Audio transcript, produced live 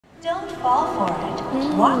Don't fall for it.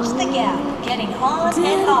 Watch the gap getting on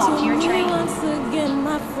and off your train. Once again,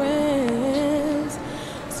 my friends.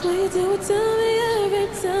 That's what you do it to me every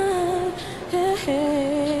time. Hey,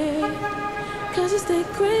 hey. Cause you stay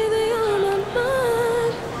crazy on my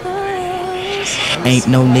mind. Oh. Ain't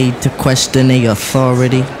no need to question the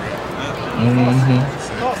authority.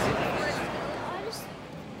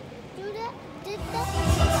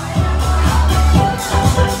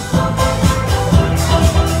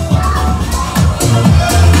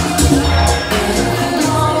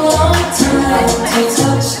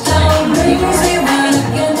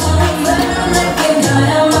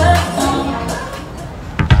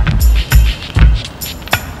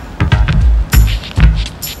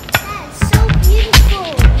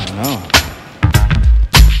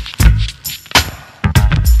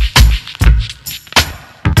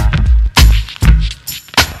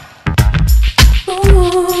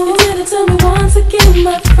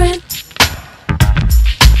 My friend.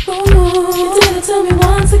 Ooh, you did it to me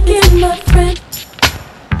once again, my friend.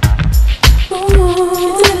 Ooh, you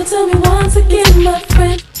did it to me once again, my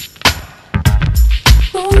friend.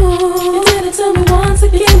 Ooh, you did it to me once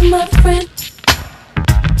again, my friend.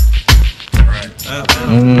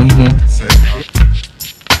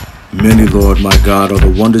 Many, Lord my God, are the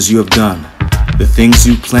wonders you have done, the things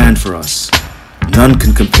you planned for us. None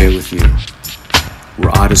can compare with you.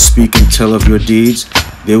 Were I to speak and tell of your deeds,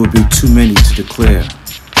 there would be too many to declare.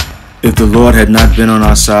 If the Lord had not been on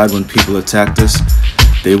our side when people attacked us,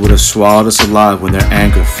 they would have swallowed us alive when their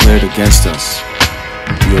anger flared against us.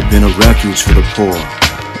 You have been a refuge for the poor.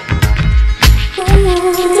 Did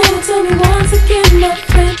it to me once again, my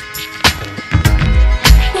friend.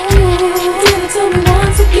 Did it to me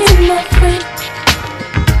once again, my friend.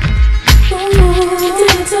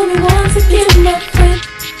 Did it to me once again, my friend.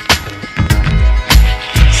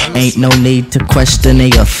 Ain't no need to question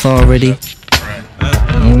the authority.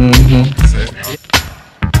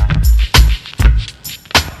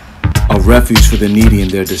 A refuge for the needy in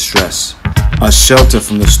their distress, a shelter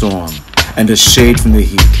from the storm, and a shade from the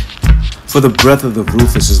heat. For the breath of the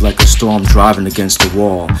ruthless is like a storm driving against a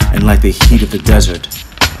wall, and like the heat of the desert.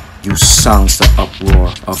 You silence the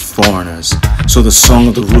uproar of foreigners, so the song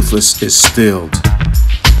of the ruthless is stilled.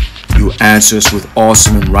 You answer us with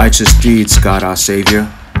awesome and righteous deeds, God our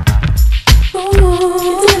Savior. You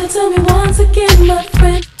did it to me once again, my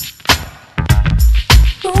friend.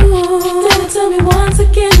 Did it to me once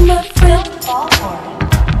again, my friend. Don't fall for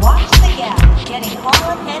it. Watch the gap getting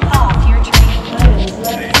on and off your train.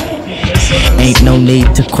 Ain't no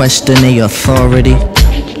need to question the authority.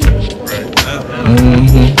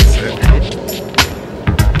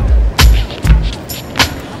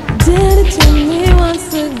 Did it to me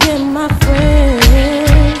once again, my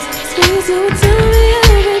friend. Squeeze you to me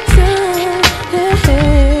every time. Hey,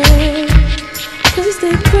 hey. Cause you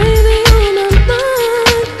stay crazy on my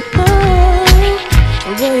mind.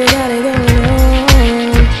 Oh, boy, you got it going on.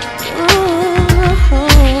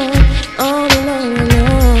 On and on and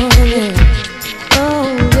on, yeah. Oh,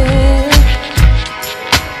 yeah.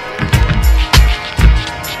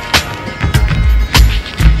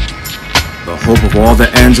 The hope of all the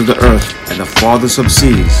ends of the earth and the farthest of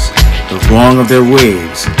seas, the wrong of their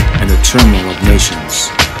waves and the turmoil of nations.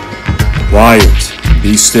 Quiet,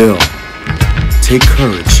 be still. Take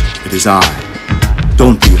courage, it is I.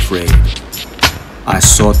 Don't be afraid. I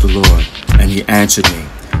sought the Lord, and he answered me.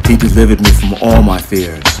 He delivered me from all my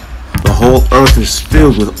fears. The whole earth is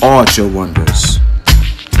filled with awe at your wonders.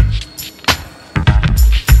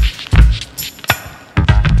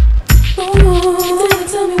 Did it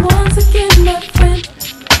to me once again, my friend.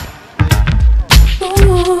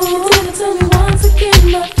 Did it to me once again,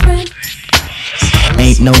 my friend.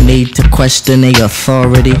 Ain't no need to question the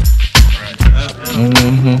authority.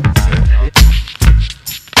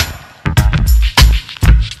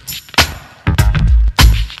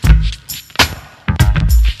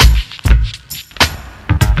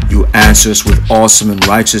 You answer us with awesome and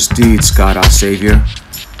righteous deeds, God our Savior.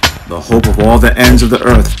 The hope of all the ends of the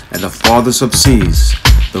earth and the farthest of seas,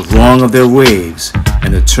 the wrong of their waves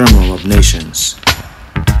and the turmoil of nations.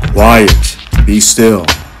 Quiet, be still.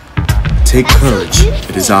 Take courage,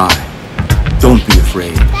 it is I. Don't be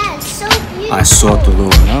afraid. I sought the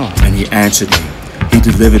Lord, and he answered me. He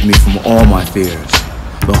delivered me from all my fears.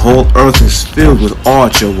 The whole earth is filled with awe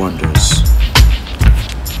at your wonders.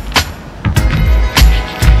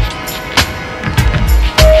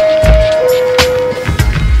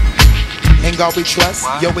 In God we trust.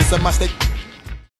 Yo, it's a must.